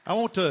I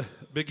want to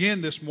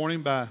begin this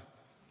morning by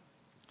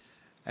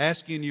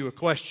asking you a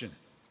question.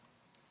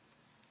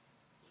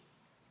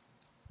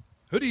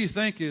 Who do you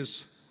think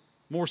is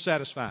more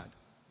satisfied?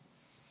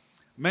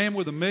 A man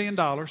with $1 million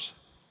or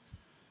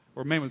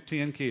a man with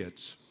 10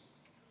 kids?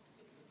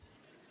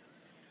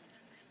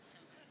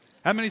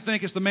 How many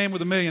think it's the man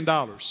with $1 million?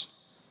 How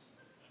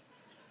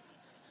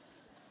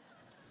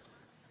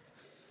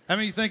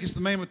many think it's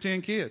the man with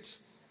 10 kids?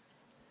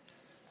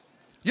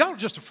 Y'all are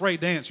just afraid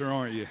to answer,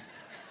 aren't you?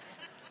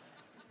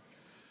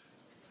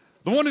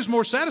 The one who's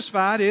more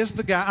satisfied is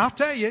the guy. I'll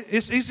tell you,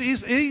 it's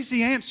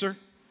easy answer.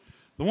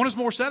 The one who's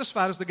more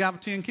satisfied is the guy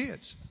with 10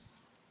 kids.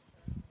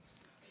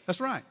 That's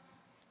right.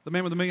 The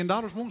man with $1 million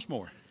wants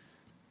more.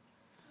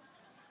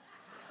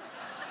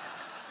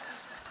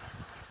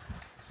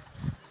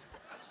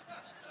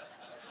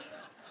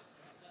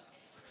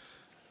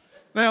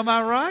 Now, am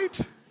I right?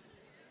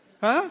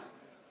 Huh?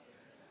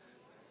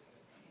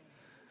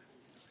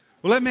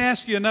 Well, let me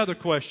ask you another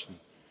question.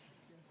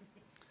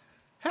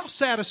 How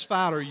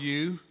satisfied are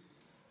you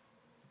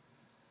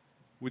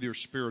with your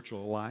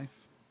spiritual life?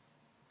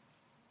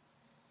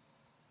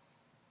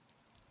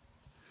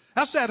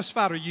 How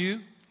satisfied are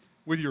you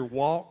with your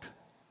walk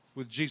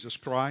with Jesus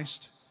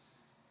Christ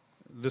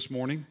this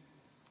morning?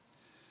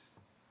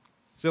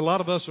 See, a lot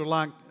of us are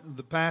like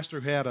the pastor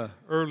who had an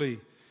early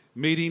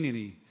meeting and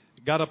he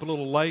got up a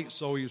little late,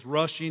 so he was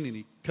rushing and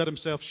he cut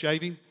himself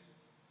shaving.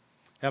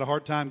 Had a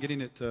hard time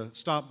getting it to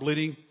stop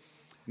bleeding.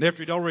 And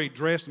after he'd already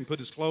dressed and put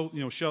his clothes,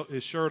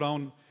 his shirt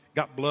on,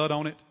 got blood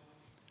on it.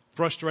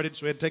 Frustrated,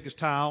 so he had to take his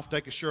tie off,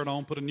 take his shirt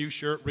on, put a new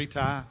shirt, retie,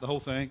 the whole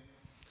thing.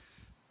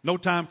 No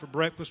time for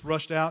breakfast,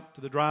 rushed out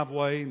to the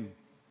driveway and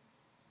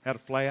had a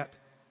flat.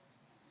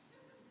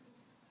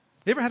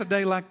 You ever had a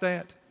day like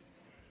that?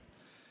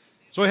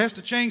 So he has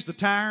to change the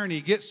tire and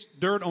he gets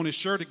dirt on his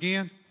shirt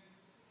again.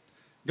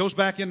 Goes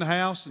back in the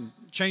house and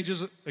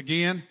changes it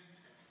again.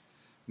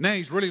 Now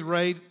he's really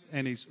ready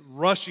and he's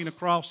rushing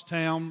across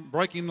town,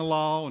 breaking the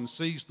law, and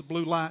sees the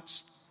blue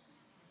lights.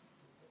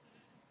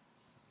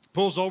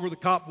 Pulls over, the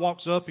cop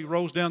walks up, he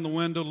rolls down the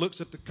window, looks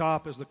at the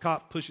cop as the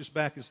cop pushes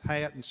back his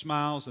hat and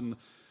smiles, and the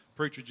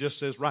preacher just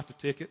says, "Write the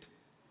ticket."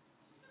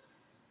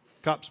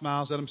 Cop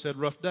smiles at him and said,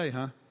 "Rough day,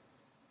 huh?"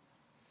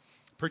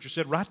 Preacher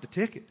said, "Write the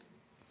ticket."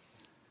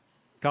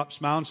 Cop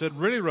smiled and said,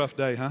 "Really rough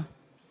day, huh?"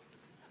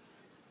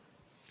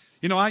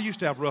 You know, I used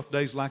to have rough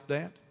days like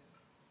that.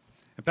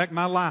 In fact,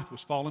 my life was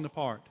falling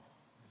apart.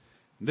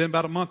 And then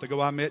about a month ago,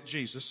 I met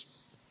Jesus.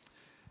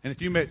 And if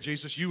you met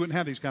Jesus, you wouldn't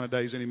have these kind of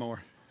days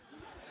anymore.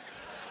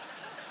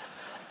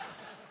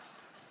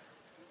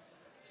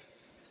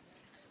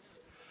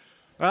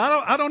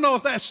 I don't know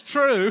if that's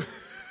true.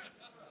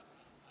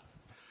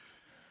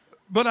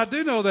 But I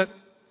do know that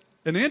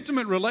an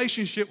intimate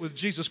relationship with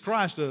Jesus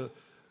Christ, a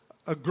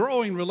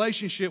growing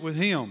relationship with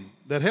Him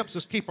that helps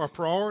us keep our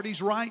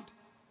priorities right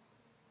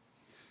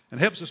and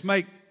helps us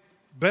make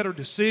better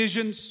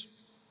decisions,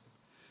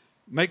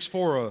 makes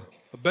for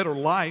a better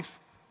life.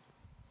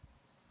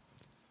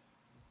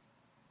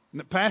 And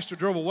the pastor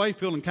drove away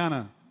feeling kind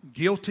of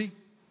guilty.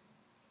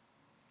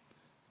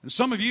 And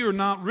some of you are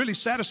not really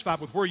satisfied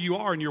with where you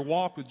are in your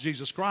walk with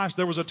Jesus Christ.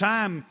 There was a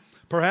time,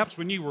 perhaps,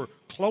 when you were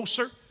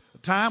closer, a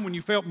time when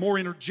you felt more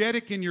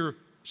energetic in your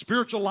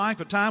spiritual life,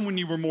 a time when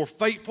you were more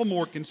faithful,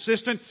 more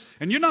consistent,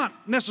 and you're not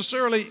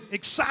necessarily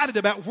excited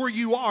about where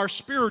you are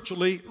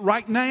spiritually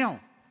right now.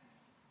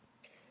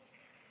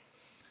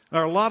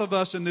 There are a lot of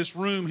us in this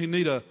room who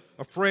need a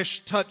fresh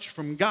touch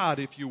from God,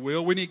 if you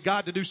will. We need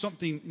God to do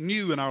something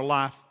new in our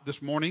life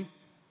this morning.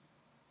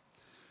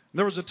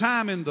 There was a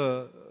time in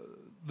the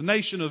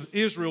nation of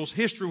Israel's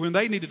history when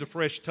they needed a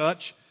fresh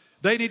touch.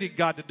 They needed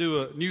God to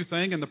do a new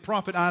thing, and the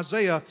prophet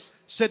Isaiah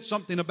said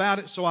something about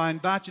it, so I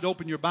invite you to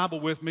open your Bible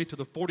with me to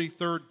the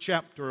 43rd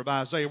chapter of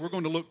Isaiah. We're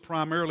going to look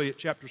primarily at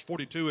chapters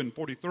 42 and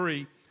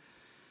 43,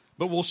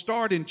 but we'll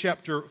start in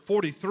chapter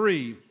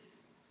 43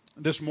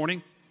 this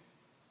morning.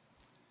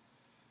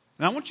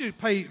 And I want you to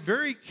pay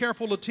very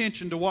careful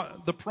attention to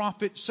what the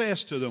prophet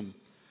says to them.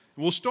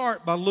 We'll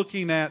start by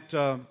looking at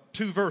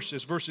two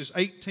verses, verses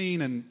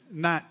 18 and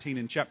 19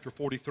 in chapter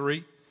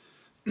 43.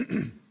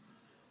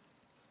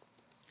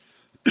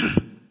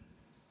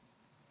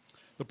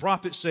 The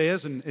prophet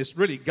says, and it's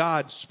really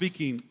God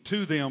speaking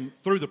to them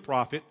through the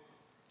prophet.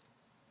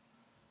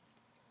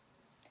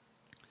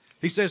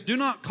 He says, "Do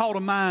not call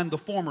to mind the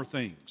former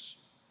things,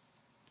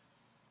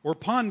 or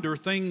ponder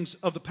things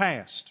of the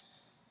past.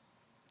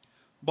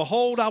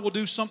 Behold, I will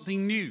do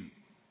something new.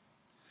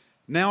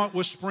 Now it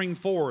will spring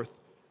forth.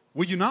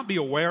 Will you not be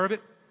aware of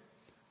it?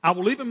 I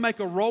will even make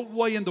a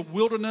roadway in the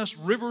wilderness,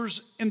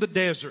 rivers in the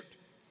desert."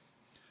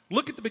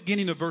 Look at the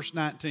beginning of verse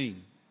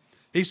 19.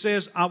 He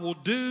says, "I will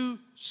do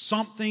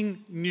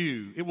something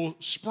new." It will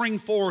spring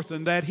forth.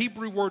 And that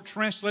Hebrew word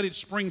translated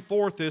spring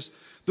forth is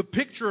the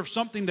picture of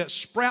something that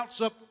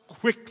sprouts up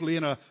quickly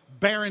in a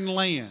barren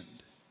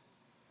land.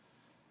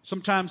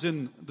 Sometimes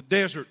in the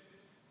desert,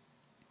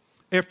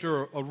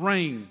 after a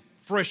rain,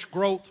 fresh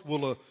growth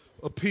will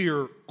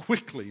appear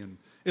quickly.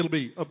 It'll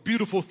be a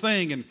beautiful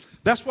thing. And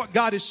that's what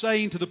God is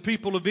saying to the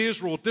people of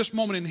Israel at this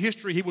moment in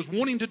history. He was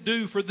wanting to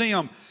do for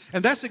them.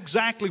 And that's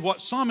exactly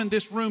what some in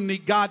this room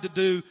need God to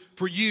do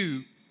for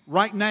you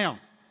right now.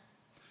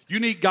 You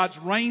need God's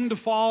rain to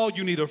fall.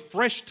 You need a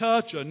fresh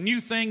touch, a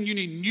new thing. You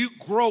need new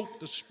growth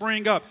to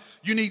spring up.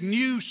 You need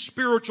new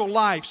spiritual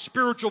life,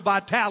 spiritual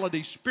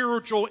vitality,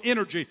 spiritual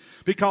energy.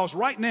 Because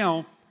right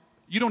now,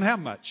 you don't have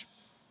much.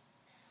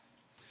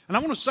 And I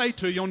want to say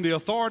to you on the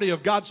authority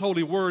of God's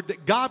holy word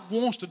that God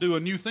wants to do a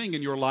new thing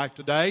in your life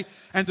today.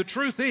 And the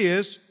truth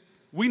is,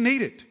 we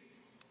need it.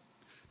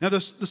 Now, the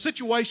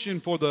situation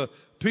for the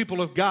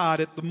people of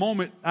God at the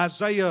moment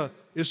Isaiah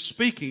is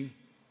speaking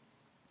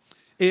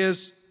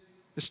is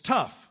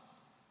tough.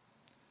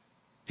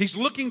 He's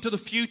looking to the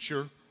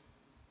future,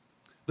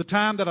 the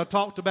time that I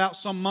talked about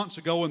some months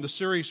ago in the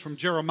series from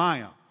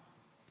Jeremiah,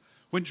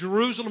 when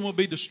Jerusalem will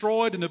be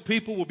destroyed and the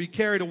people will be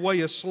carried away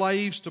as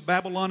slaves to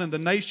Babylon and the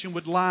nation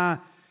would lie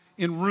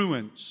in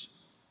ruins.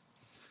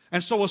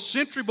 And so a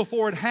century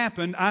before it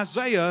happened,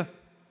 Isaiah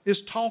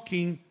is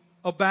talking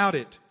about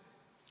it.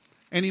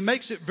 And he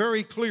makes it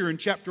very clear in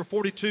chapter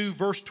 42,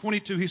 verse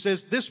 22. He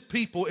says, this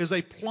people is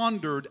a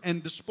plundered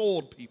and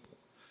despoiled people.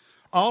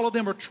 All of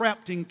them are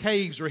trapped in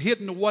caves or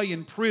hidden away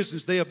in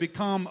prisons. They have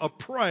become a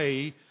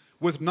prey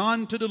with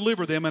none to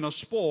deliver them and a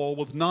spoil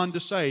with none to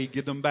say,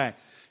 give them back.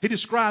 He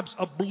describes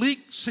a bleak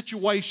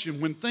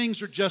situation when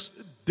things are just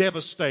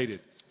devastated.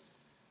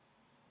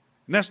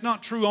 And that's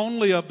not true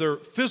only of their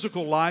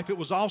physical life. It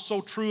was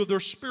also true of their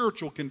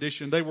spiritual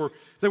condition. They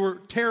were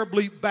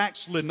terribly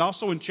backslidden.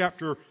 Also in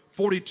chapter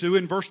 42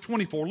 in verse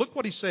 24, look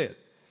what he said.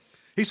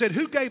 He said,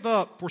 who gave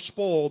up for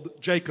spoil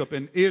Jacob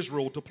and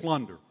Israel to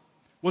plunder?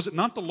 Was it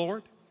not the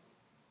Lord?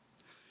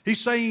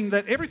 He's saying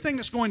that everything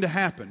that's going to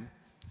happen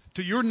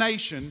to your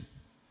nation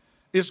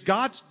is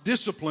God's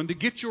discipline to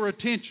get your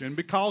attention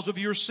because of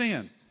your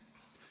sin.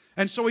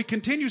 And so he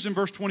continues in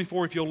verse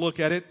 24, if you'll look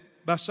at it,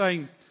 by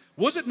saying,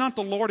 was it not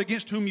the Lord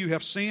against whom you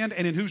have sinned,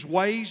 and in whose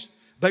ways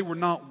they were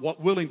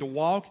not willing to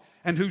walk,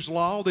 and whose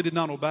law they did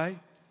not obey?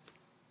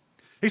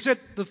 He said,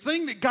 the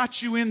thing that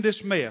got you in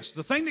this mess,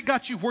 the thing that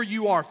got you where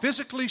you are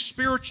physically,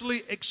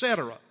 spiritually,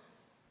 etc.,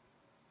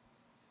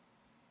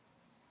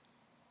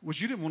 was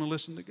you didn't want to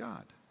listen to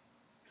God.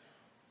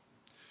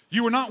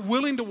 You were not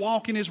willing to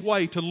walk in His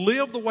way, to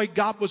live the way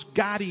God was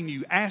guiding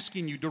you,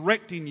 asking you,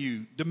 directing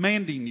you,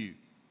 demanding you.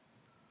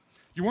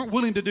 You weren't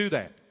willing to do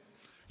that.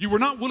 You were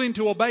not willing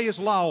to obey His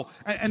law.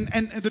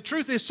 And the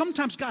truth is,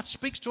 sometimes God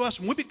speaks to us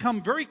and we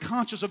become very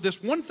conscious of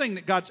this one thing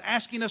that God's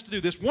asking us to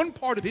do, this one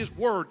part of His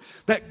Word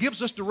that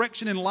gives us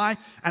direction in life.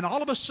 And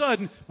all of a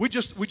sudden, we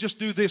just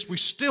do this. We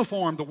stiff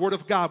arm the Word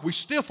of God. We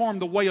stiff arm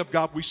the way of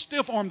God. We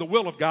stiff arm the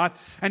will of God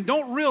and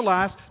don't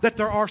realize that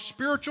there are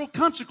spiritual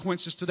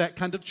consequences to that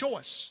kind of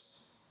choice.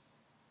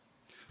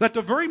 That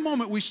the very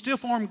moment we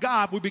stiff arm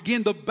God, we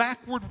begin the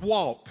backward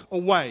walk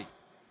away.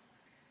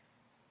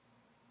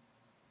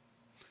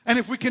 And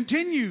if we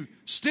continue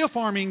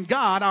stiff-arming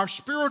God, our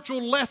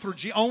spiritual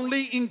lethargy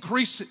only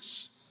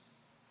increases.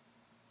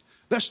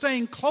 That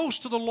staying close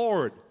to the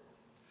Lord,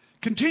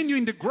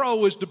 continuing to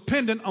grow, is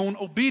dependent on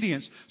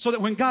obedience. So that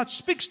when God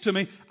speaks to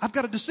me, I've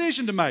got a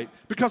decision to make.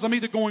 Because I'm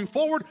either going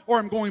forward or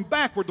I'm going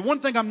backward. The one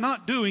thing I'm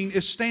not doing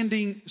is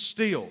standing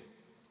still.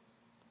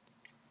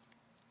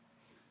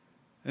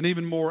 An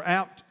even more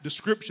apt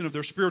description of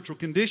their spiritual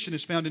condition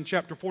is found in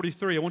chapter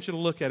 43. I want you to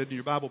look at it in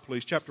your Bible,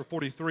 please. Chapter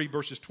 43,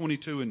 verses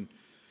 22 and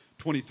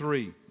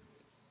 23.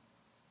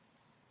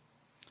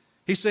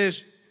 He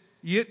says,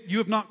 yet you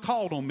have not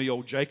called on me,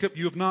 O Jacob,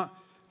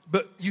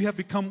 but you have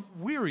become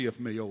weary of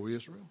me, O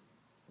Israel.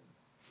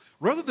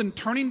 Rather than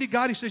turning to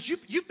God, he says,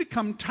 you've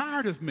become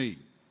tired of me.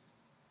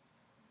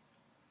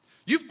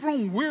 You've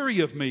grown weary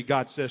of me,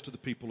 God says to the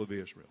people of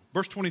Israel.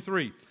 Verse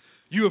 23,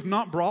 you have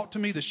not brought to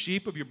me the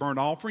sheep of your burnt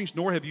offerings,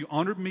 nor have you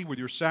honored me with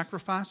your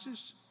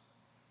sacrifices.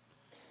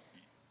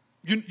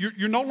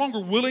 You're no longer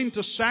willing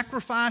to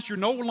sacrifice. You're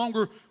no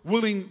longer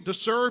willing to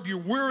serve. You're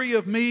weary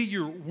of me.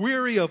 You're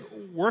weary of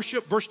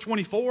worship. Verse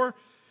 24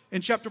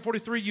 in chapter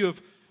 43, you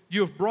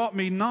have brought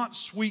me not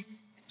sweet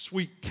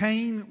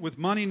cane with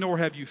money, nor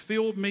have you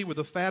filled me with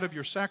the fat of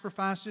your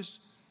sacrifices.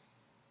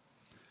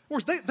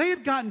 Of course, they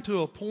had gotten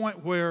to a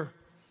point where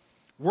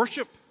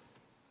worship,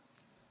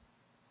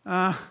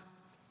 and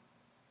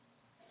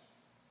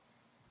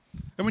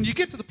when you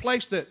get to the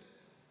place that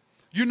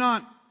you're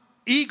not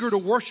eager to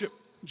worship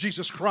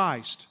Jesus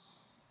Christ,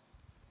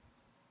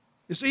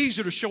 it's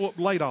easier to show up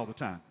late all the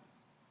time.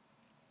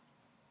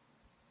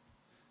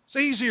 It's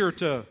easier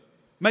to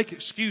make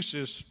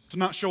excuses to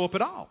not show up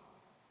at all.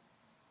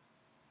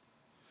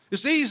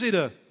 It's easy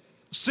to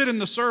sit in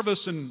the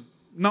service and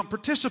not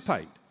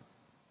participate.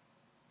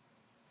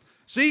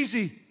 It's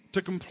easy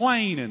to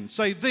complain and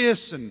say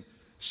this and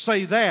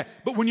say that.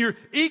 But when you're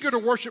eager to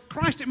worship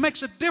Christ, it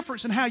makes a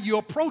difference in how you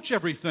approach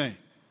everything.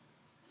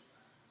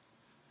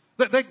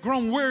 That they've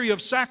grown weary of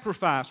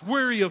sacrifice,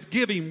 weary of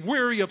giving,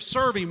 weary of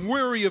serving,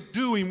 weary of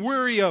doing,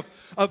 weary of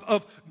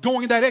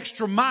going that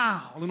extra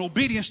mile in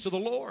obedience to the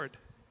Lord.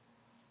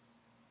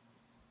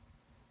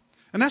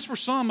 And that's where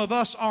some of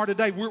us are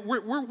today.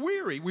 We're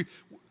weary.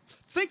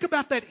 Think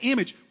about that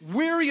image.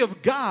 Weary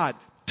of God,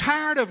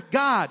 tired of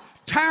God,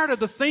 tired of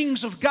the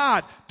things of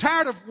God,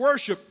 tired of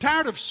worship,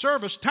 tired of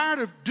service, tired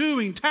of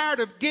doing, tired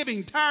of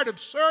giving, tired of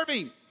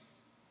serving.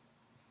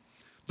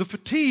 The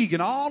fatigue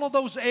in all of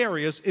those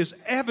areas is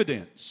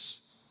evidence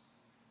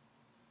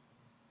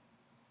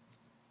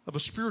of a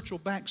spiritual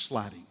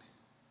backsliding.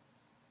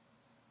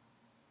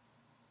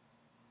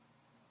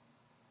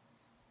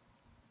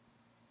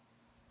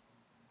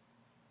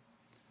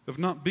 Of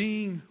not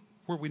being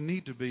where we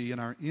need to be in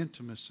our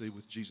intimacy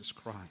with Jesus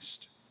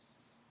Christ.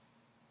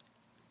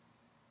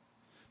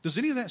 Does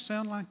any of that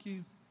sound like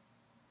you?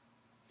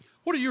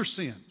 What are your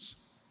sins?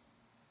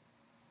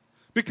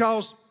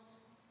 Because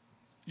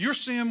your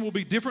sin will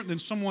be different than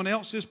someone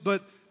else's,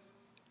 but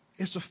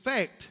its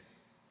effect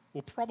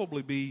will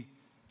probably be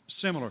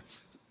similar.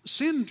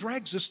 Sin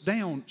drags us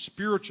down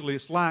spiritually.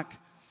 It's like,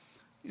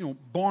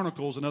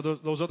 barnacles and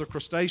those other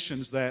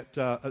crustaceans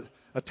that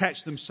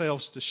attach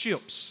themselves to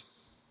ships.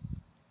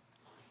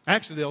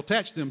 Actually, they'll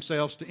attach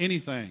themselves to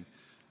anything.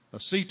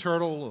 A sea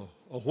turtle,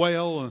 a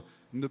whale,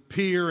 and the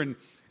pier. And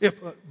if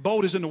a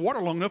boat is in the water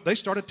long enough, they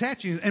start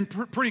attaching. And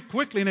pretty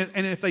quickly,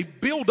 and if they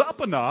build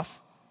up enough,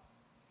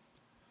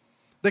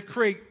 they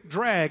create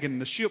drag and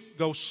the ship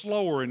goes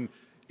slower and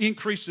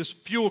increases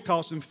fuel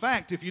costs. In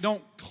fact, if you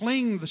don't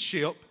clean the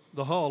ship,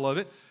 the hull of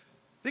it,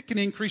 it can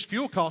increase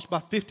fuel costs by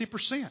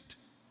 50%.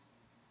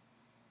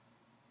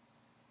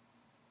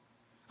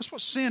 That's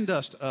what sin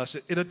does to us.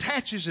 It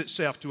attaches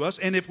itself to us,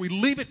 and if we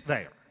leave it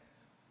there,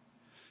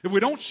 if we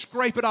don't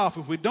scrape it off,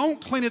 if we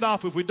don't clean it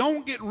off, if we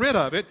don't get rid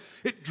of it,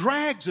 it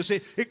drags us.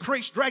 It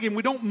creates drag, and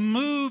we don't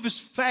move as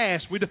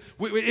fast.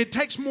 It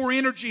takes more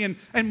energy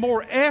and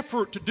more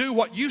effort to do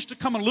what used to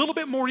come a little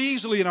bit more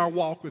easily in our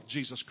walk with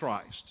Jesus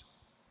Christ.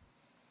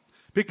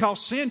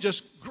 Because sin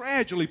just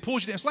gradually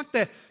pulls you down. It's like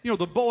that,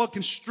 the boa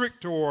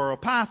constrictor or a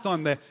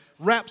python that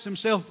wraps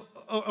himself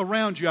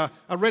around you. I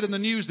read in the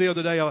news the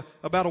other day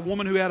about a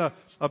woman who had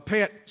a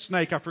pet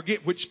snake. I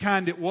forget which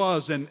kind it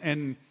was,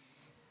 and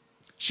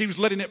she was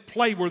letting it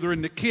play with her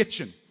in the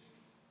kitchen.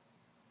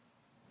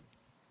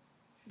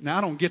 Now,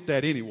 I don't get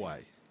that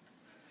anyway.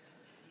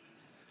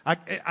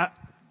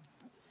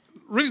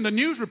 Reading the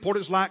news report,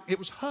 it's like it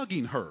was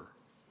hugging her.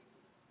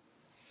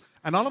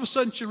 And all of a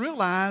sudden she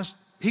realized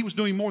he was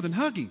doing more than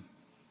hugging.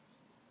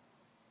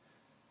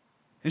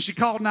 And she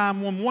called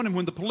 911, and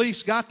when the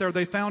police got there,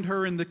 they found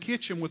her in the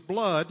kitchen with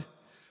blood.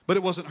 But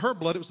it wasn't her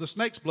blood, it was the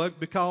snake's blood,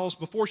 because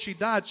before she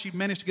died, she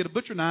managed to get a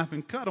butcher knife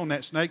and cut on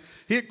that snake.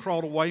 He had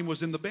crawled away and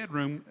was in the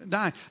bedroom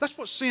dying. That's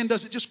what sin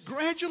does. It just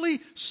gradually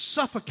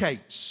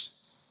suffocates.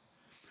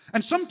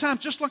 And sometimes,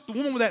 just like the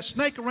woman with that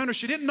snake around her,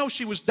 she didn't know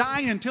she was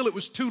dying until it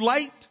was too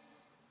late.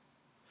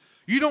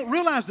 You don't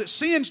realize that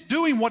sin's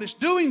doing what it's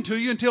doing to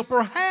you until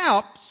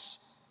perhaps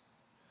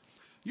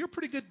you're a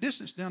pretty good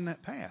distance down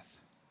that path.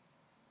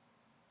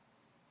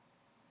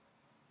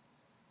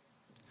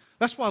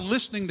 That's why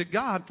listening to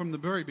God from the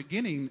very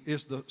beginning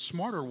is the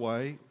smarter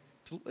way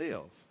to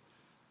live.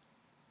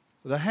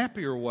 The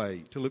happier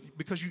way to live,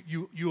 because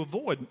you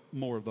avoid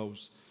more of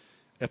those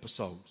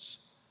episodes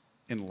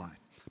in life.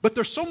 But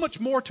there's so much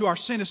more to our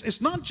sin.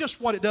 It's not just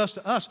what it does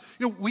to us.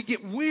 We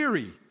get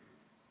weary.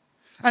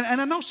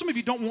 And I know some of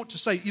you don't want to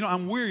say,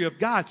 I'm weary of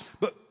God.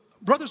 But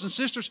brothers and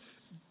sisters,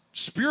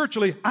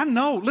 spiritually, I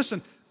know,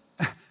 listen,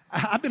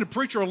 I've been a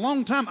preacher a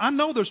long time. I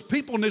know there's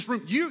people in this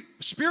room.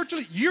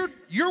 Spiritually, you're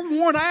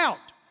worn out.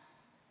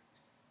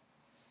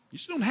 You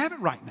just don't have it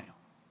right now.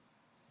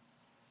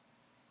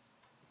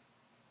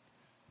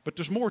 But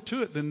there's more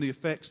to it than the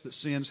effects that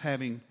sin's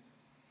having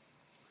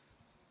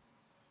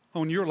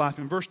on your life.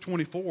 In verse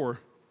 24,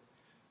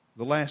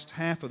 the last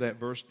half of that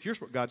verse, here's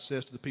what God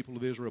says to the people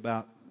of Israel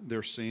about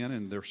their sin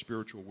and their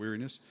spiritual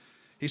weariness.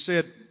 He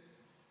said,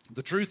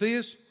 the truth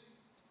is,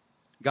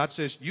 God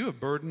says, you have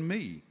burdened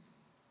me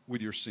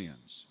with your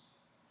sins.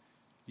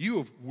 You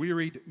have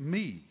wearied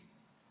me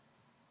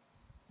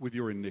with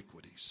your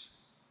iniquities.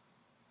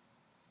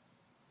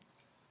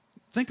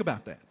 Think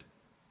about that.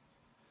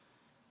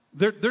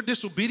 Their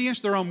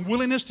disobedience, their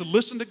unwillingness to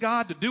listen to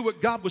God, to do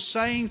what God was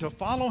saying, to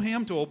follow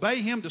Him, to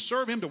obey Him, to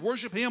serve Him, to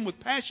worship Him with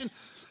passion.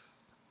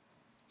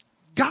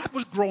 God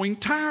was growing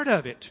tired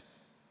of it.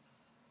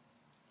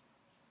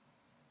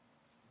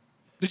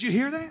 Did you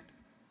hear that?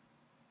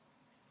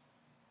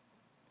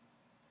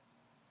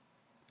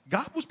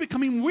 God was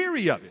becoming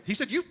weary of it. He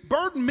said, you've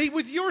burdened me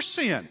with your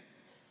sin.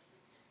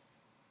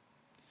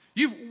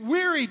 You've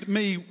wearied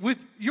me with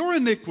your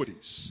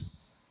iniquities.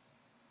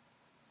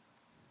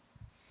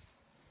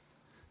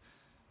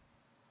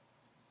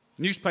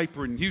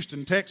 Newspaper in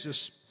Houston,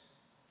 Texas,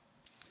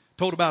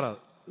 told about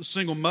a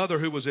single mother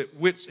who was at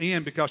wit's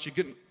end because she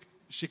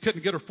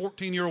couldn't get her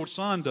 14-year-old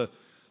son to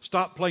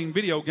stop playing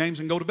video games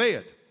and go to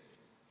bed.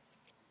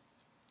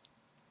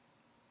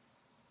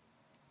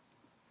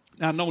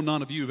 Now, I know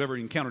none of you have ever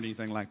encountered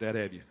anything like that,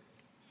 have you?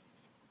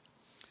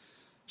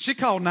 She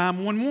called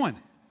 911.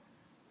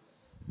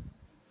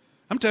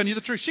 I'm telling you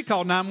the truth. She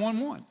called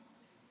 911.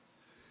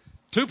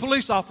 2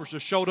 police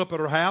officers showed up at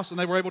her house, and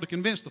they were able to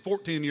convince the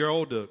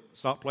 14-year-old to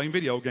stop playing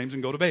video games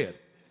and go to bed.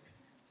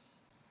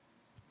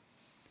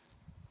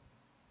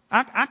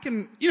 I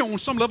can, on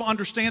some level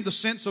understand the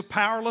sense of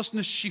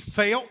powerlessness she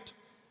felt.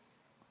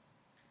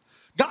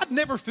 God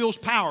never feels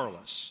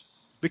powerless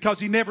because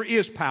He never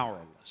is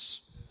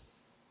powerless.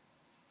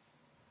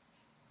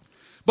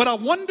 But I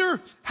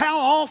wonder how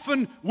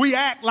often we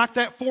act like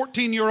that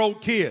 14-year-old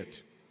kid.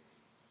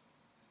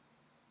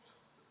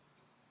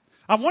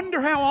 I wonder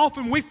how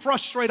often we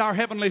frustrate our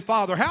Heavenly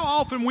Father, how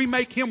often we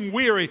make Him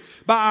weary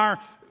by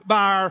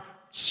our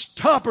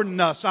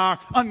stubbornness, our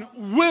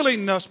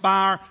unwillingness, by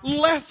our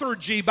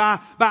lethargy, by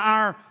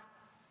our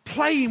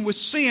playing with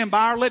sin,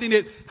 by our letting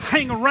it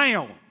hang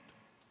around.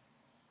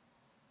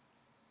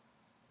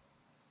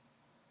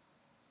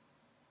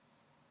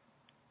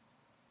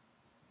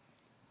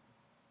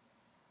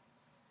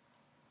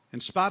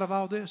 In spite of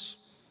all this,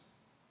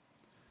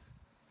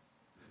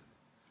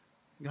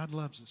 God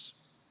loves us.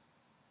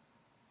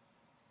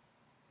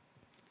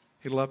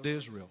 He loved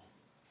Israel.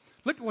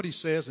 Look at what He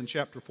says in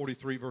chapter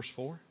 43, verse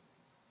 4.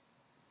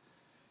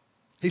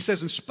 He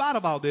says, in spite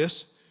of all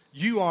this,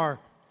 you are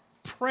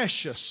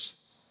precious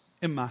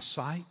in my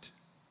sight.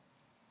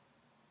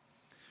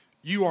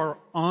 You are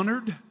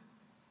honored,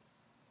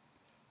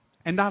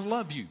 and I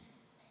love you.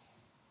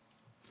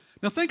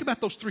 Now think about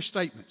those 3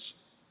 statements.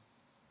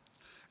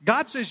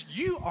 God says,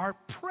 you are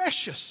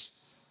precious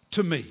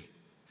to me.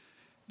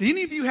 Do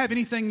any of you have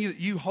anything that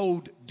you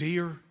hold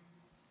dear,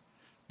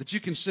 that you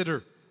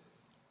consider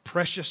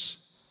precious?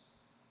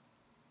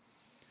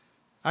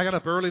 I got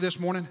up early this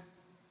morning.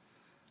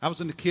 I was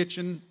in the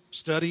kitchen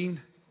studying,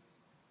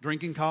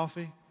 drinking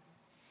coffee.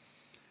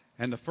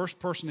 And the first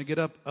person to get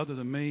up other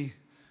than me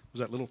was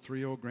that little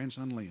 3-year-old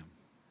grandson, Liam.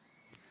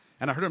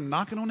 And I heard him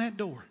knocking on that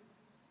door.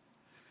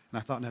 And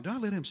I thought, now, do I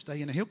let him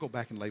stay in there? He'll go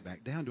back and lay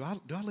back down. Do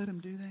I let him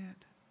do that?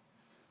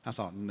 I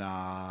thought,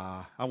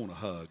 nah, I want a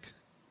hug.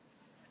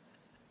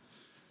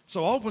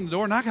 So I opened the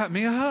door and I got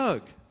me a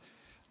hug.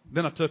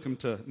 Then I took him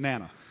to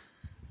Nana.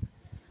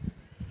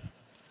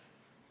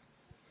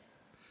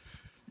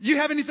 You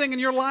have anything in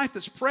your life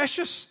that's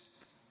precious?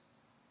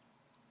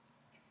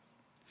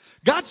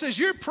 God says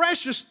you're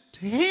precious to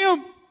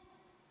Him.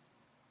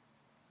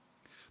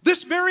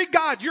 This very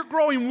God you're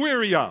growing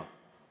weary of.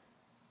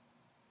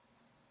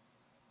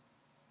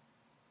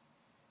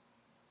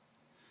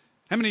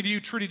 How many of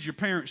you treated your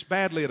parents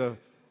badly at a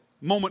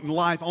moment in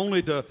life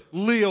only to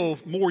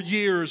live more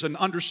years and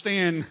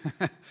understand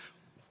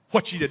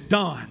what you'd have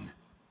done?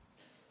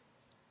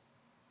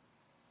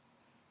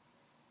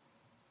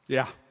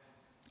 Yeah.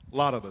 A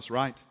lot of us,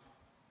 right?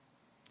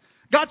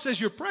 God says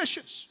you're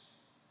precious.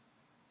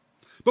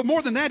 But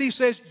more than that, He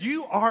says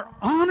you are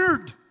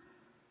honored.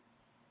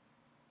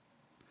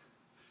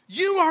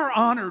 You are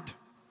honored.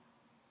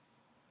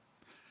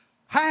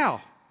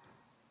 How?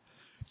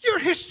 You're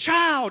His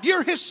child.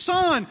 You're His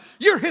son.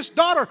 You're His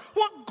daughter.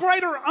 What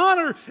greater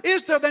honor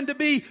is there than to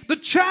be the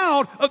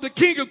child of the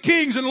King of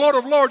Kings and Lord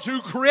of Lords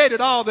who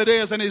created all that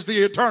is and is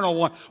the eternal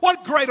one?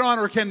 What greater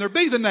honor can there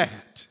be than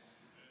that?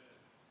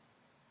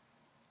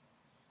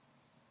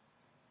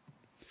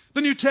 The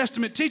New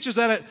Testament teaches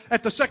that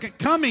at the second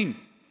coming,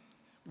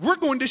 we're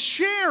going to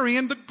share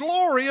in the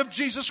glory of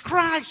Jesus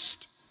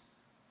Christ.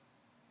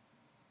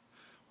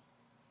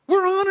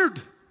 We're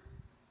honored.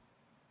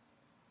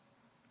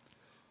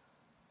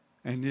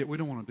 And yet we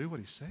don't want to do what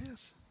He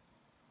says.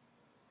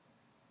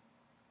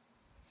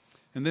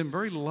 And then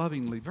very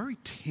lovingly, very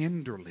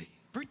tenderly,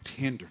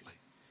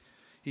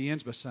 He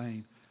ends by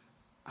saying,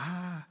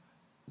 I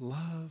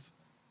love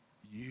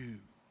you.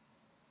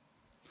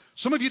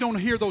 Some of you don't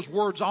hear those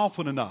words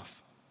often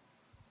enough.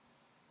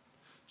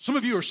 Some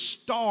of you are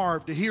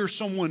starved to hear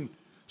someone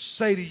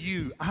say to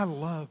you, I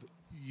love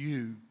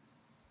you.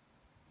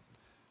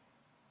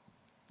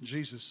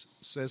 Jesus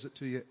says it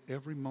to you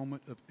every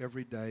moment of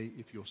every day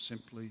if you'll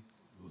simply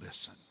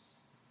listen.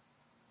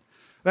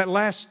 That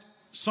last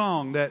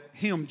song, that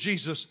hymn,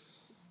 Jesus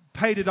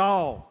paid it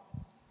all.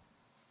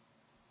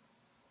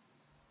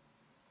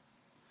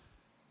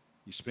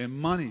 You spend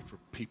money for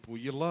people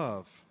you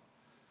love.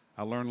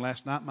 I learned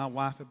last night my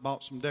wife had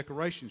bought some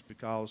decorations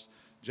because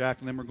Jack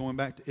and them are going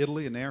back to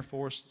Italy and the Air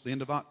Force at the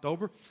end of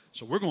October.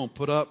 So we're going to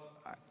put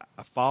up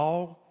a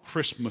fall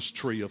Christmas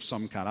tree of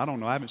some kind. I don't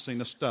know. I haven't seen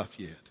the stuff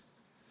yet.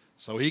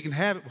 So he can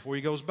have it before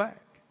he goes back.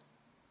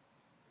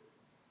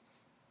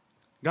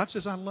 God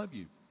says, I love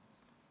you.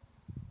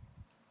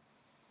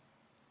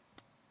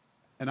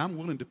 And I'm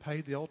willing to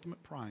pay the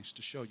ultimate price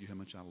to show you how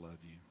much I love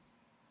you.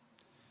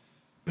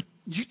 But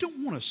you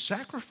don't want to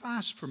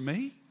sacrifice for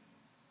me?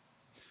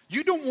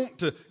 You don't want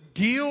to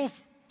give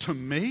to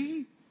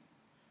me?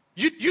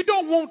 You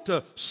don't want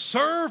to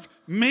serve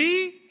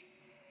me?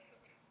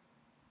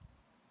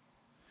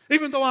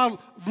 Even though I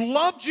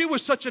loved you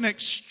with such an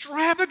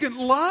extravagant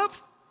love?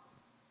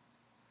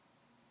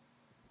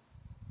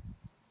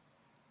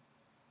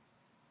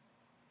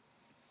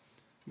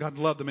 God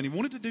loved them and He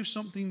wanted to do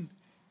something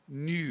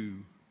new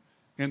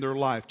in their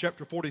life.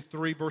 Chapter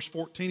 43, verse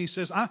 14, He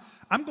says,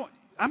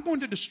 I'm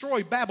going to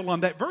destroy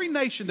Babylon, that very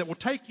nation that will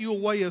take you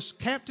away as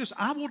captives.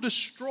 I will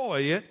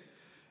destroy it,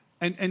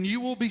 and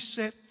you will be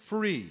set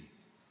free.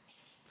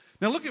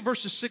 Now look at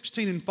verses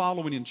 16 and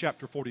following in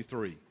chapter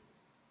 43.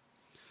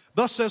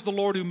 Thus says the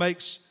Lord, who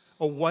makes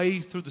a way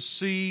through the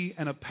sea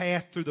and a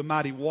path through the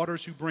mighty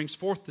waters, who brings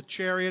forth the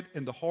chariot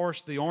and the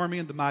horse, the army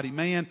and the mighty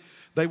man.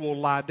 They will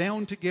lie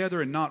down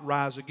together and not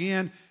rise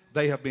again.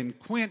 They have been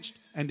quenched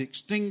and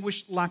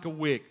extinguished like a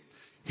wick.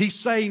 He's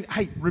saying,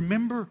 hey,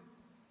 remember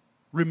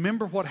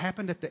what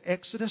happened at the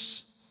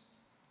Exodus?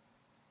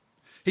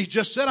 He's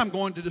just said, I'm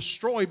going to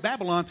destroy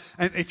Babylon.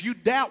 And if you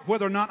doubt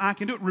whether or not I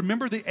can do it,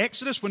 remember the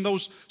Exodus when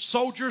those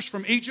soldiers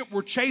from Egypt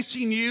were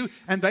chasing you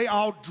and they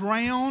all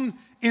drowned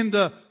in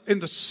the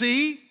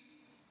sea?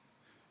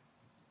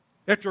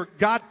 After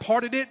God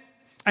parted it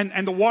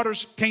and the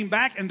waters came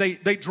back and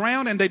they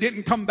drowned and they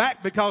didn't come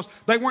back because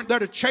they weren't there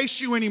to chase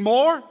you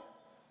anymore.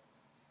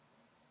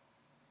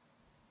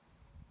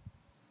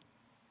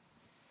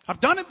 I've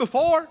done it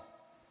before.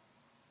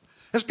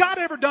 Has God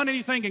ever done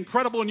anything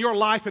incredible in your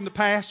life in the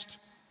past?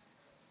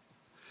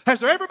 Has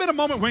there ever been a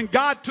moment when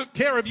God took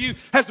care of you?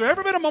 Has there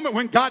ever been a moment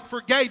when God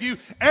forgave you?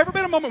 Ever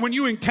been a moment when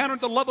you encountered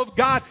the love of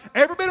God?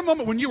 Ever been a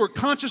moment when you were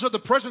conscious of the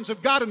presence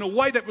of God in a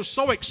way that was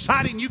so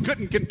exciting you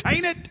couldn't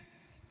contain it?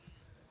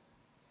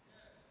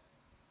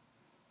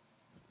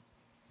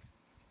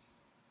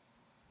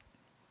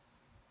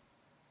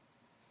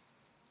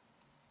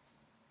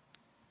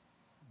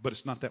 But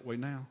it's not that way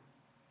now.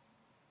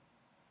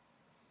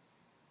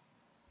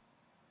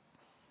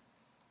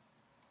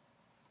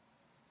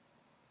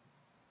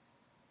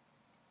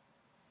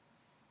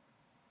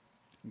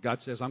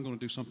 God says, I'm going to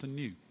do something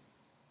new.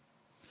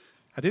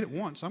 I did it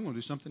once. I'm going to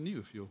do something new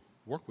if you'll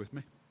work with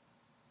me.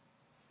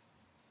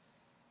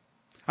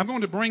 I'm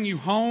going to bring you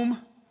home.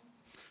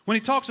 When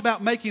he talks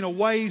about making a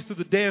way through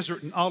the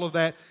desert and all of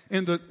that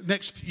in the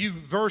next few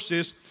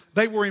verses,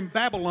 they were in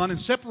Babylon, and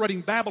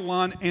separating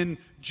Babylon and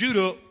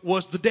Judah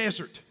was the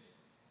desert.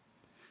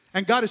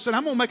 And God has said,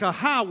 I'm going to make a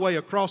highway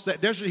across that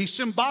desert. He's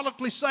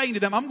symbolically saying to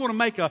them, I'm going to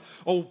make a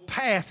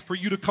path for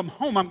you to come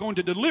home. I'm going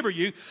to deliver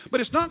you.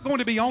 But it's not going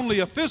to be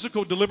only a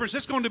physical deliverance.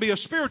 It's going to be a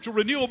spiritual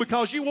renewal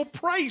because you will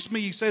praise me,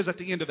 he says at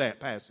the end of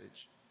that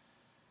passage.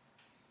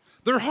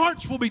 Their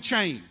hearts will be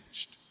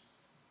changed.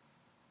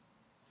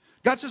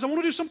 God says, I want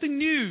to do something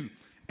new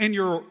in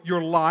your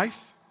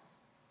life.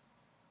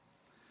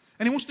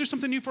 And he wants to do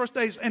something new for us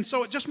days. And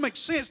so it just makes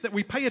sense that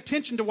we pay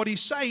attention to what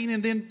he's saying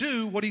and then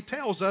do what he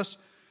tells us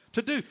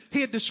to do.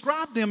 He had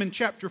described them in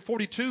chapter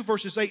 42,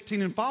 verses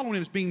 18 and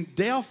following as being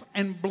deaf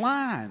and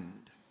blind.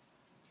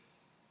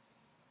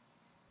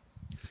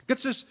 God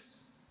says,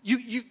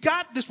 you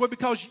got this way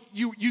because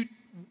you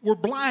were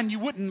blind. You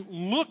wouldn't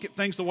look at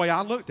things the way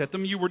I looked at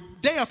them. You were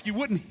deaf. You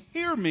wouldn't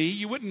hear me.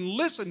 You wouldn't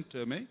listen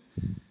to me.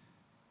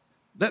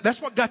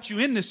 That's what got you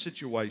in this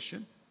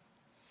situation.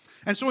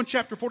 And so in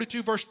chapter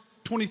 42, verse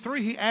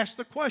 23, he asked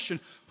the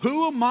question,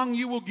 who among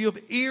you will give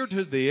ear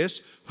to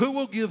this? Who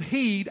will give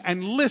heed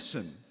and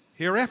listen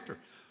hereafter?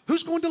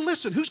 Who's going to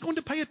listen? Who's going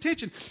to pay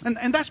attention?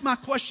 And that's my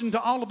question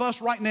to all of us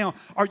right now.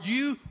 Are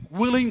you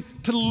willing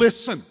to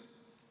listen?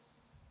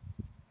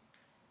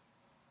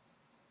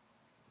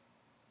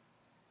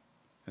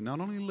 And not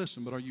only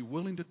listen, but are you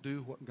willing to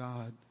do what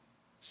God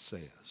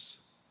says?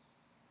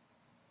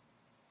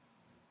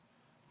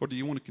 Or do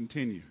you want to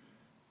continue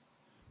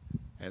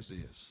as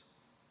is?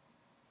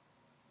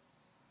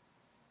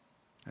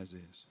 As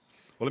is.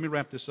 Well, let me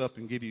wrap this up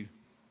and give you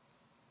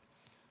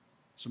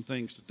some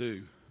things to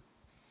do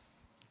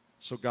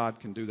so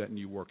God can do that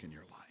new work in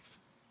your life.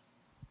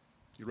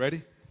 You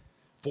ready?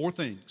 4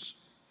 things.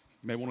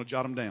 You may want to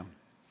jot them down.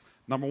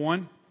 Number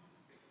 1,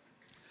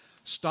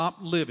 stop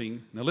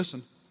living. Now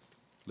listen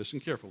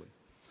carefully.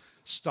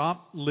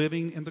 Stop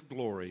living in the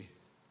glory.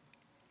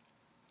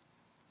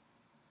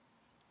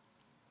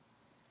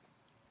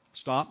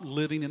 Stop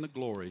living in the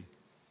glory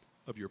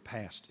of your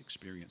past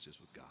experiences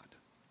with God.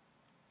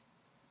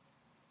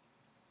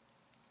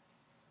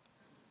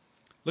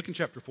 Look in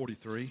chapter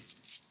 43,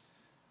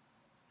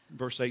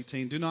 verse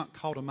 18. Do not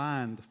call to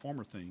mind the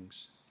former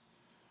things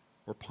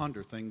or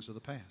ponder things of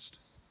the past.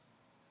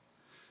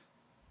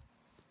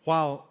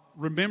 While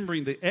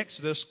remembering the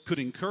Exodus could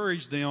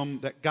encourage them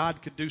that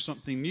God could do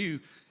something new,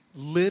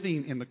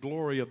 living in the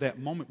glory of that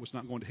moment was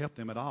not going to help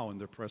them at all in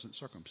their present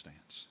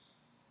circumstance.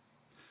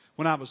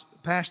 When I was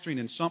pastoring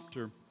in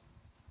Sumter,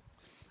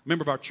 a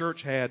member of our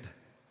church had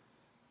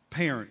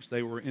parents.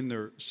 They were in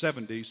their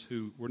 70s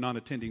who were not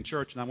attending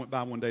church, and I went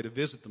by one day to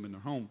visit them in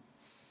their home.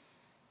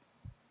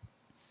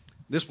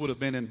 This would have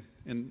been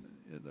in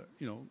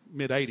the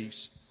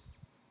mid-80s.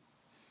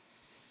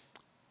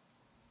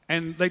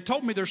 And they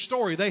told me their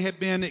story. They had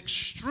been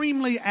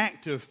extremely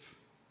active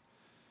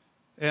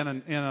in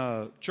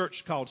a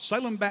church called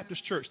Salem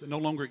Baptist Church that no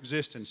longer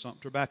exists in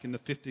Sumter back in the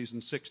 50s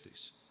and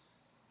 60s.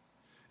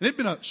 And it had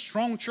been a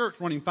strong church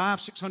running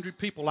 500-600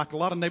 people like a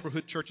lot of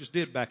neighborhood churches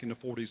did back in the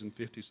 40s and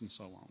 50s and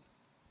so on.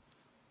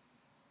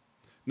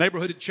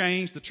 Neighborhood had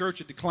changed. The church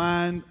had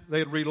declined. They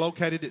had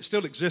relocated. It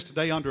still exists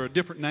today under a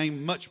different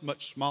name, much,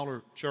 much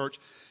smaller church.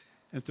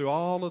 And through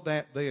all of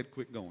that, they had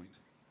quit going.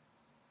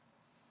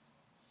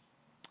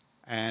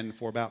 And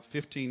for about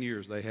 15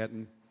 years, they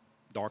hadn't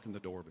darkened the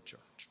door of a church.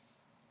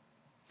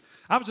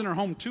 I was in her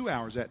home 2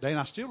 hours that day, and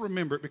I still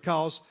remember it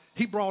because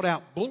he brought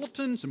out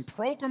bulletins and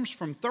programs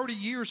from 30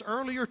 years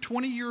earlier,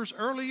 20 years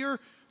earlier,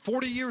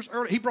 40 years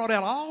earlier. He brought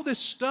out all this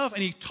stuff,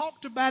 and he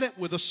talked about it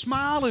with a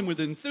smile and with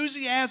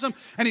enthusiasm,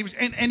 and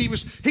he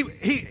was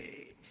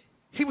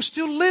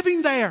still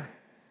living there.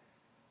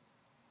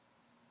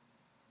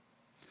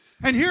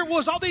 And here it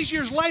was all these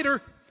years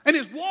later, and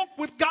his walk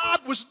with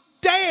God was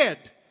dead.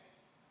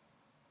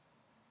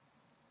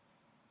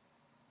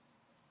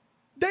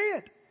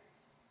 Dead.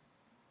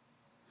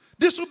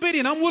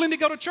 Disobedient, unwilling to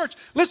go to church.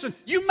 Listen,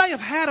 you may have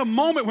had a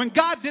moment when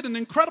God did an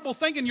incredible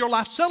thing in your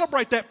life.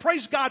 Celebrate that.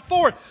 Praise God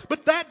for it.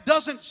 But that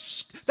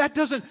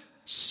doesn't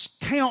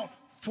count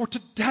for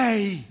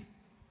today.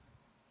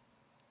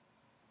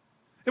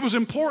 It was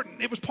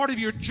important. It was part of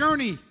your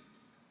journey.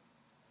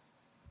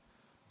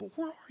 But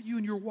where are you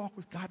in your walk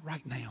with God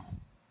right now?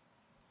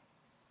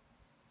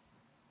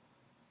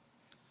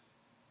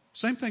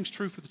 Same thing's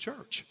true for the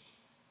church.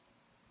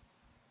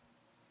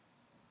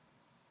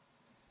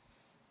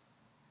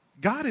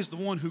 God is the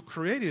one who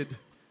created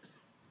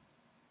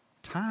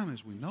time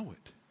as we know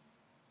it.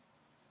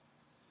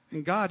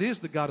 And God is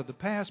the God of the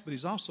past, but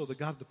He's also the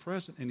God of the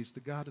present, and He's the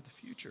God of the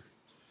future.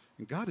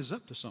 And God is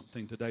up to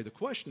something today. The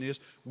question is,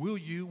 will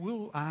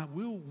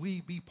we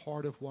be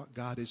part of what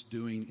God is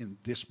doing in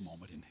this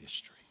moment in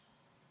history?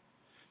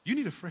 You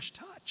need a fresh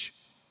touch.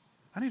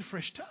 I need a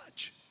fresh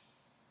touch.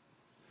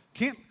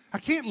 I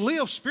can't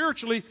live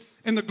spiritually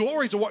in the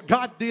glories of what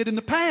God did in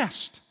the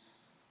past.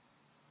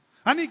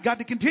 I need God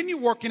to continue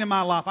working in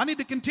my life. I need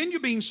to continue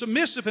being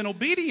submissive and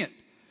obedient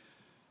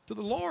to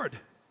the Lord.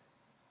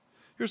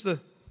 Here's the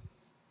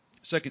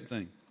second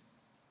thing.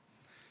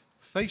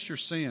 Face your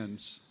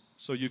sins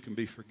so you can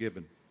be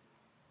forgiven.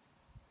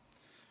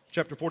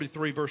 Chapter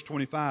 43, verse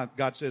 25,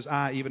 God says,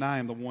 even I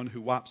am the one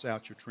who wipes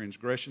out your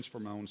transgressions for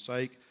my own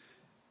sake,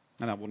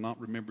 and I will not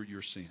remember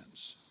your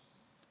sins.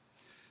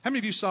 How many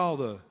of you saw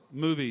the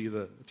movie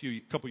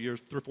couple years,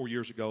 3 or 4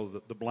 years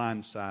ago, The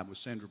Blind Side with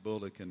Sandra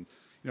Bullock and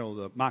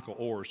the Michael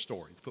Orr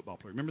story, the football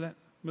player? Remember that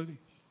movie?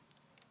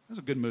 That was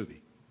a good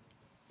movie.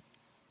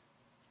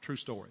 True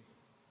story.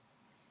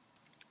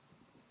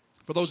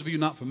 For those of you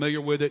not familiar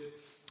with it,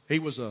 he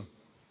was a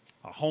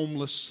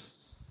homeless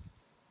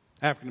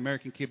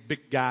African-American kid,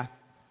 big guy.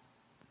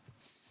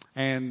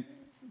 And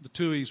the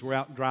Tuohys were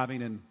out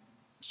driving and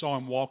saw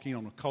him walking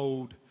on a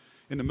cold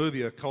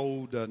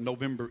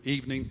November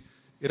evening.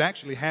 It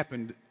actually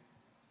happened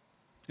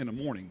in the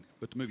morning,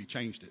 but the movie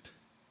changed it.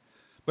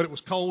 But it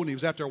was cold, and he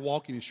was out there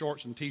walking in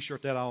shorts and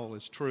T-shirt. That all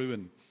is true.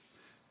 And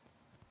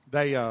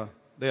they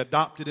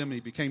adopted him, and he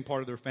became part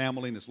of their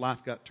family, and his life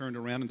got turned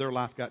around, and their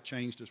life got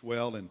changed as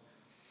well. And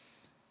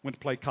went to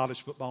play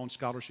college football and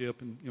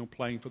scholarship, and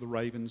playing for the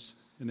Ravens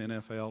in the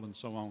NFL and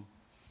so on.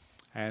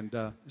 And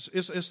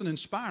it's an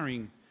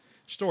inspiring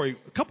story.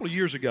 A couple of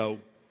years ago,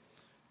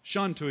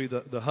 Sean Tuohy,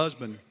 the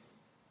husband,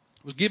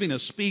 was giving a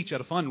speech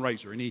at a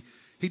fundraiser, and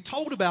he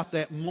told about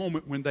that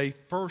moment when they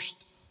first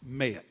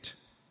met.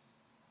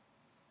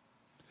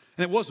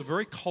 And it was a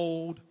very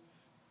cold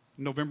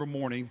November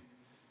morning,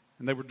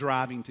 and they were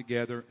driving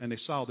together, and they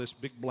saw this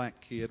big black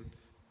kid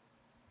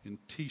in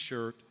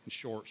T-shirt and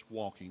shorts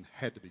walking.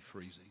 Had to be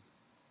freezing.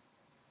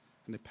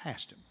 And they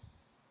passed him.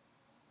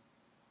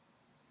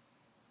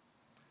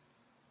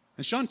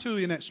 And Sean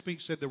Tuohy in that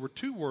speech said there were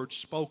 2 words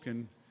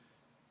spoken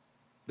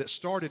that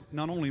started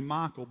not only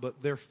Michael,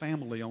 but their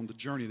family on the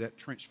journey that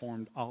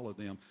transformed all of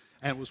them.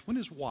 And it was when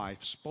his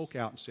wife spoke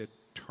out and said,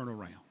 "Turn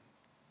around.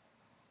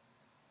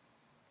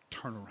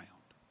 Turn around."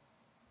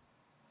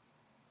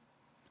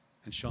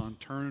 And Sean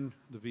turned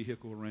the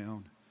vehicle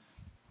around,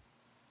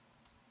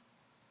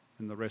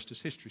 and the rest is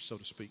history, so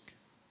to speak.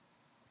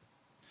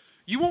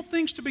 You want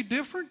things to be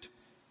different?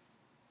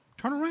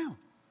 Turn around.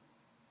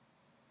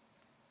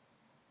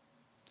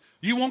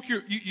 You want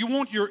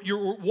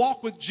your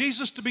walk with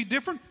Jesus to be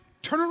different?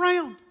 Turn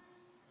around.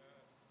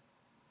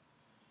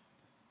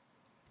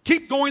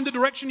 Keep going the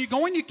direction you're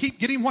going. You keep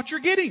getting what you're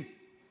getting.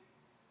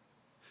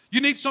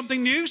 You need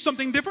something new,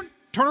 something different?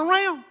 Turn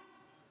around.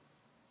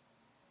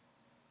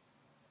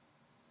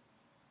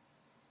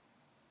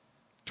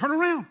 Turn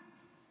around.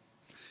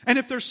 And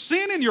if there's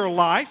sin in your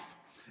life,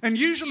 and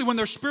usually when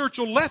there's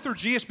spiritual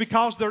lethargy, it's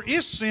because there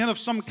is sin of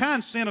some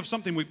kind, sin of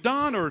something we've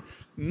done or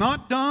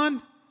not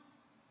done.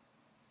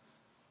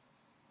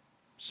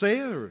 Say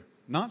it or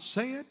not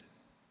say it.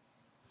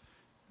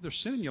 If there's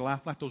sin in your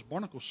life, like those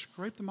barnacles,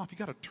 scrape them off. You've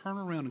got to turn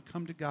around and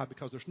come to God,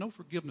 because there's no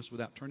forgiveness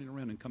without turning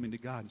around and coming to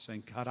God and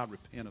saying, "God, I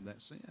repent of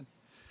that sin.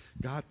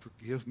 God,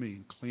 forgive me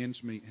and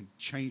cleanse me and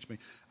change me.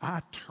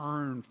 I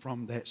turn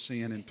from that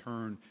sin and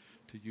turn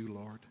to you,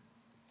 Lord."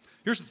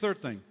 Here's the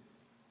third thing.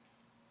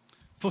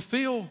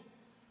 Fulfill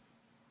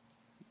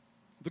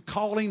the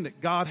calling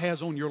that God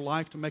has on your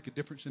life to make a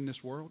difference in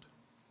this world.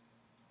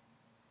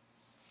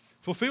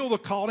 Fulfill the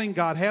calling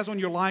God has on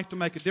your life to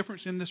make a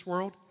difference in this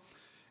world.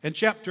 In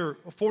chapter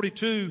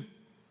 42,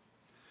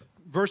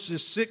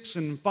 verses 6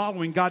 and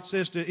following, God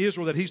says to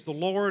Israel that He's the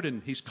Lord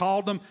and He's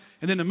called them.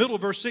 And then in the middle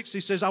of verse 6,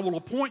 He says, I will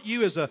appoint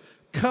you as a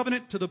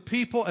covenant to the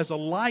people, as a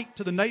light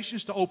to the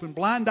nations, to open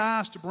blind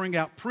eyes, to bring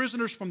out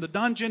prisoners from the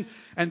dungeon,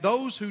 and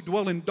those who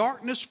dwell in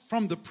darkness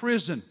from the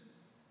prison.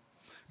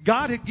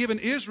 God had given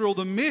Israel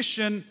the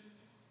mission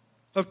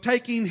of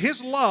taking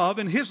His love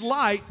and His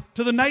light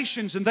to the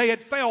nations, and they had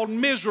failed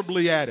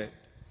miserably at it.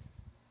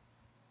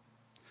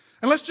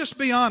 And let's just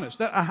be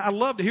honest. I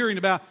loved hearing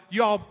about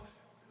you all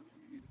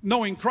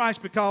knowing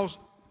Christ because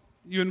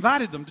you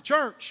invited them to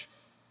church.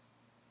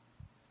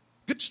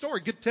 Good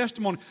story, good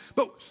testimony.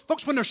 But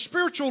folks, when there's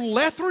spiritual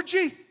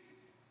lethargy,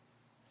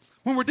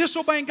 when we're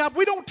disobeying God,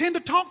 we don't tend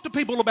to talk to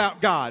people about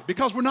God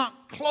because we're not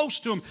close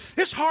to Him.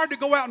 It's hard to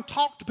go out and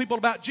talk to people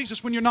about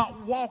Jesus when you're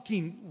not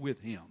walking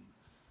with Him.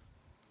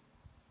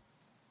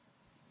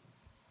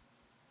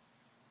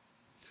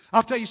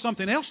 I'll tell you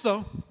something else,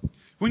 though.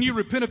 When you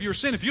repent of your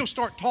sin, if you'll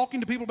start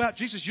talking to people about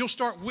Jesus, you'll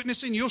start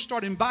witnessing, you'll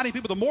start inviting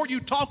people. The more you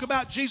talk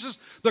about Jesus,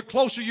 the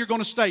closer you're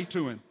going to stay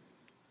to Him.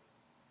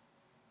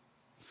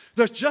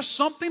 There's just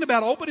something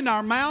about opening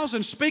our mouths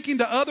and speaking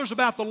to others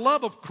about the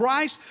love of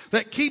Christ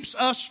that keeps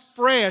us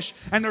fresh.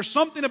 And there's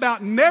something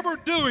about never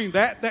doing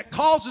that that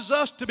causes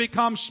us to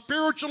become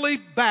spiritually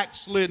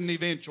backslidden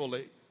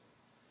eventually.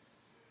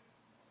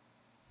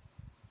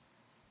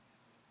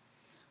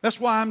 That's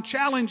why I'm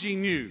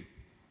challenging you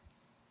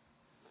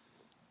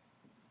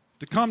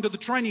to come to the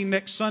training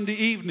next Sunday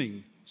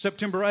evening,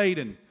 September 8,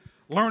 and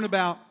learn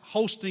about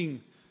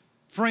hosting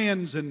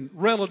friends and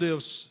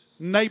relatives,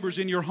 neighbors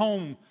in your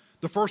home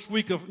the first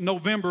week of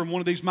November in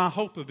one of these My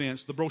Hope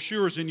events. The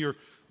brochure is in your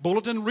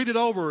bulletin. Read it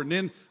over, and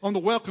then on the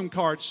welcome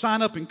card,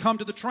 sign up and come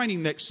to the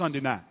training next Sunday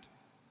night.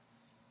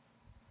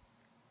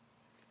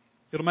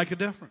 It'll make a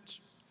difference.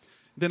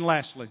 Then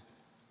lastly,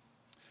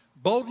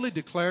 boldly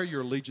declare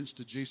your allegiance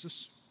to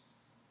Jesus.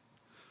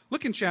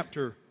 Look in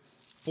chapter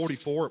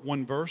 44 at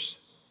one verse.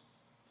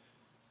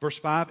 Verse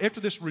 5,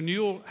 after this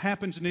renewal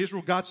happens in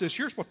Israel, God says,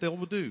 here's what they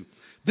will do.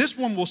 This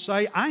one will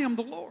say, I am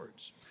the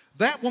Lord's.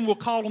 That one will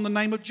call on the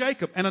name of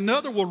Jacob, and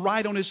another will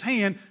write on his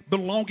hand,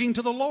 belonging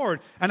to the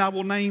Lord. And I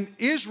will name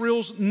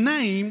Israel's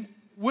name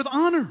with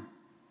honor.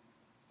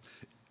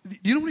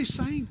 You know what he's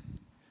saying?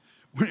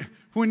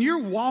 When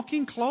you're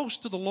walking close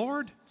to the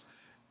Lord,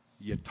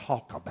 you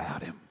talk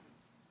about Him.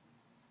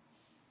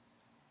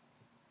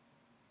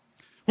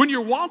 When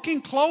you're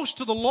walking close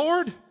to the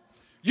Lord,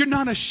 you're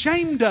not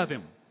ashamed of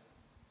Him.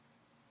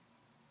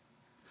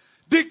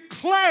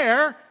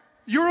 Declare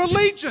your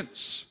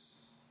allegiance.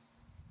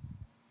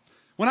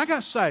 When I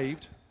got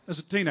saved as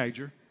a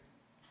teenager,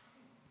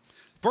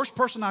 first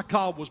person I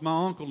called was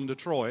my uncle in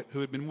Detroit who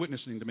had been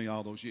witnessing to me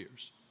all those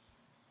years.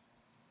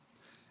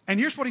 And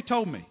here's what he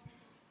told me.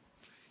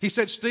 He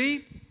said,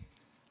 Steve,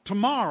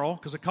 tomorrow,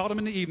 because I called him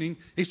in the evening,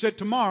 he said,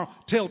 tomorrow,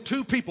 tell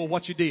 2 people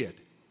what you did.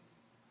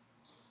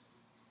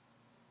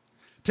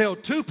 Tell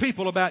 2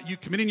 people about you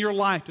committing your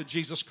life to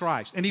Jesus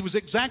Christ. And he was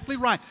exactly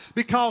right.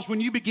 Because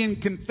when you begin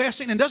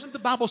confessing, and doesn't the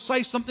Bible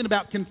say something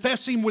about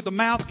confessing with the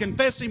mouth,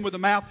 confessing with the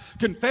mouth,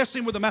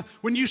 confessing with the mouth?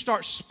 When you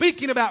start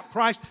speaking about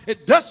Christ,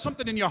 it does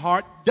something in your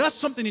heart, does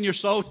something in your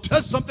soul,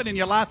 does something in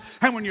your life.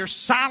 And when you're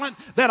silent,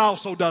 that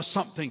also does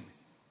something.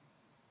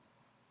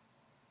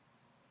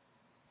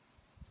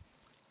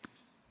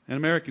 An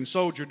American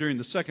soldier during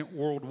the Second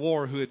World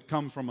War who had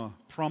come from a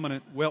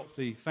prominent,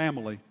 wealthy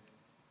family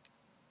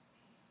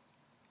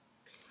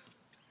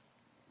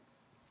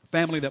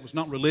that was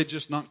not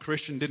religious, not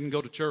Christian, didn't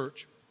go to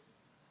church.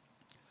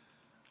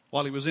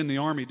 While he was in the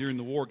army during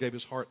the war, gave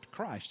his heart to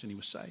Christ, and he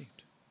was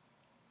saved.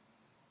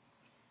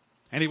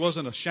 And he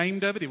wasn't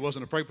ashamed of it. He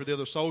wasn't afraid for the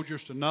other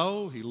soldiers to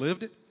know. He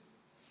lived it.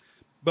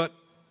 But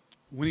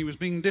when he was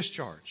being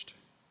discharged,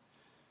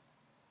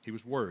 he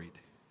was worried.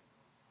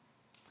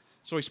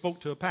 So he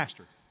spoke to a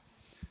pastor.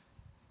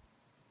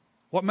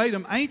 What made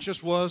him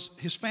anxious was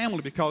his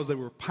family, because they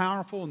were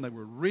powerful and they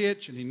were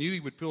rich, and he knew he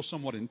would feel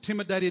somewhat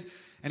intimidated,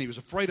 and he was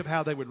afraid of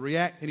how they would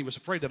react, and he was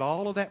afraid that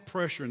all of that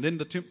pressure and then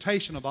the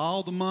temptation of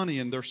all the money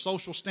and their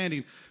social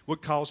standing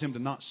would cause him to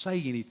not say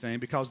anything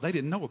because they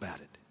didn't know about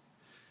it.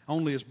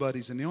 Only his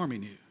buddies in the army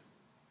knew.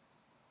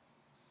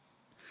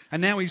 And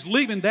now he's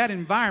leaving that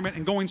environment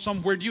and going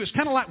somewhere new. It's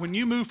kind of like when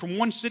you move from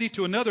one city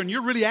to another and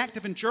you're really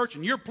active in church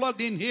and you're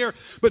plugged in here,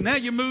 but now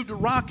you move to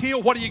Rock Hill.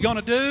 What are you going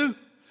to do?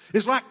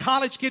 It's like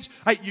college kids.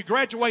 Hey, you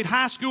graduate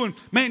high school and,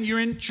 man, you're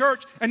in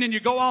church, and then you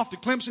go off to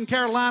Clemson,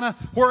 Carolina,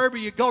 wherever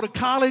you go to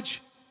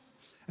college.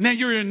 And now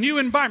you're in a new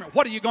environment.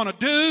 What are you going to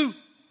do?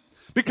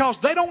 Because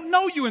they don't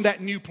know you in that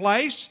new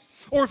place.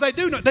 Or if they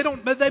do know,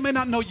 they may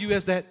not know you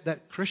as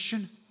that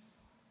Christian.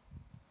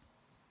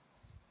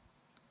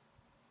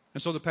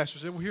 And so the pastor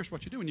said, well, here's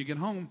what you do when you get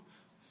home.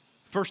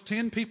 First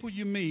 10 people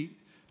you meet,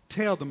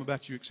 tell them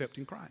about you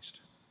accepting Christ.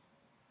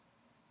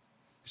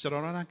 He said,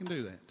 all right, I can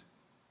do that.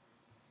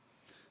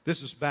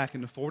 This is back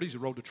in the 40s. He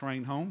rode the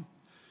train home.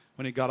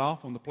 When he got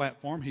off on the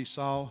platform, he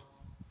saw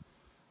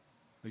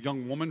a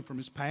young woman from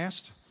his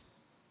past.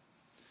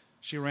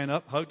 She ran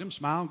up, hugged him,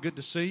 smiled, good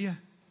to see you.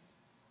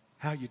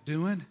 How you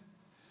doing?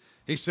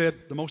 He said,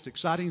 the most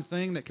exciting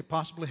thing that could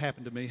possibly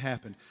happen to me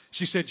happened.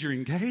 She said, you're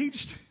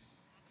engaged?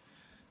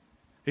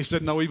 He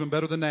said, no, even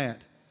better than that.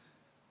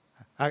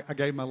 I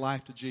gave my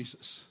life to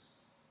Jesus.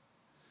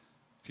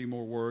 A few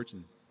more words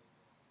and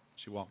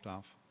she walked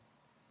off.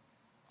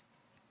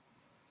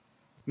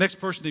 Next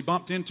person he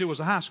bumped into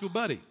was a high school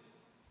buddy.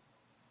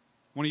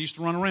 One he used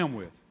to run around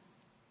with.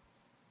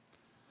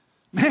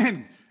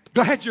 Man,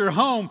 glad you're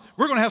home.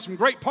 We're going to have some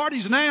great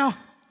parties now.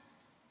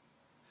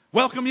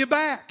 Welcome you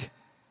back.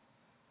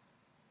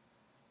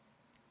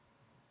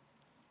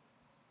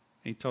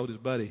 He told his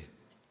buddy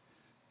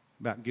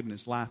about giving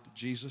his life to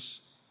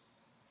Jesus.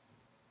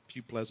 A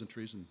few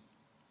pleasantries and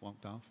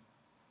walked off.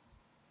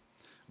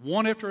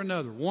 One after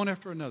another, one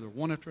after another,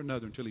 one after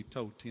another until he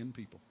told 10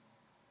 people.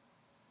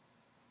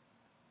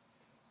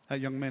 That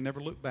young man never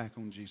looked back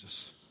on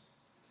Jesus.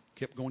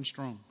 Kept going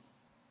strong.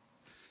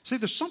 See,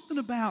 there's something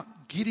about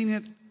getting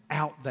it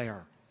out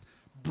there.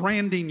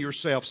 Branding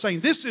yourself.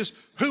 Saying, this is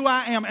who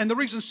I am. And the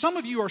reason some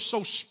of you are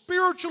so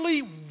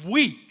spiritually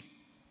weak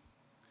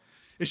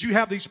is you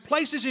have these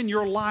places in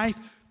your life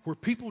where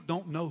people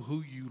don't know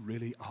who you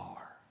really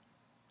are.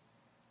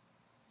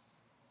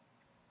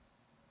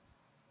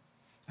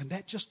 And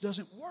that just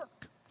doesn't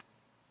work.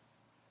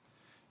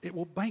 It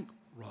will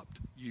bankrupt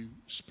you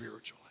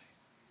spiritually.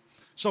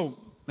 So,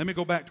 let me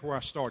go back to where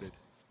I started.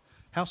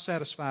 How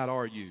satisfied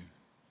are you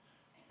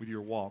with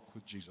your walk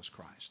with Jesus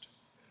Christ?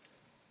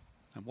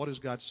 And what is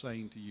God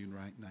saying to you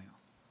right now?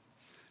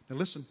 Now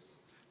listen,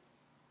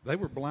 they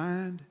were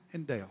blind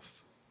and deaf.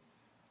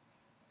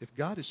 If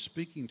God is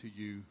speaking to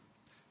you,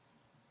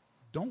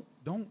 don't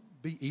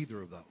be either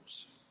of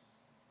those.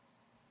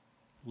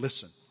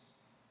 Listen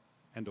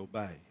and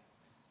obey.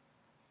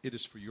 It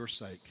is for your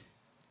sake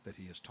that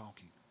He is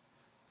talking.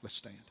 Let's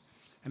stand.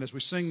 And as we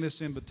sing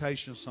this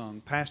invitation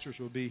song, pastors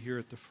will be here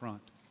at the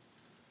front.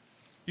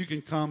 You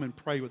can come and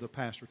pray with a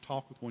pastor,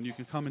 talk with one. You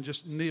can come and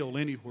just kneel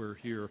anywhere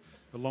here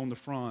along the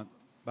front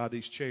by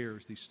these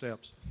chairs, these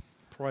steps.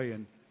 Pray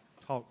and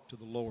talk to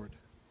the Lord.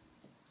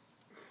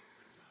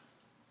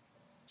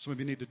 Some of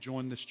you need to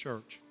join this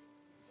church.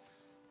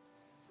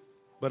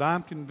 But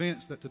I'm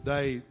convinced that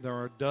today there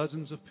are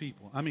dozens of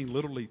people, I mean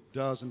literally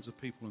dozens of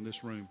people in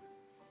this room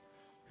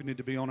who need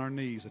to be on our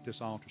knees at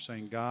this altar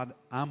saying, God,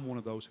 I'm one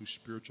of those who's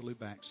spiritually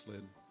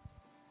backslid.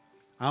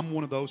 I'm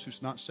one of those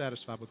who's not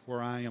satisfied with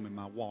where I am in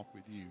my walk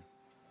with you.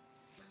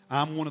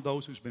 I'm one of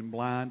those who's been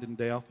blind and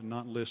deaf and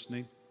not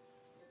listening.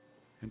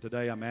 And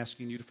today I'm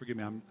asking you to forgive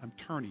me. I'm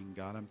turning,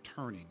 God. I'm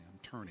turning.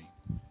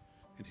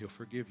 And He'll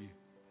forgive you.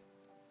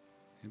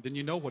 And then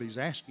you know what He's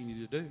asking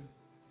you to do.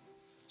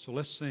 So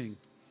let's sing.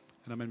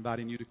 And I'm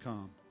inviting you to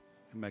come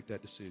and make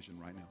that decision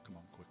right now. Come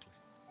on, quickly.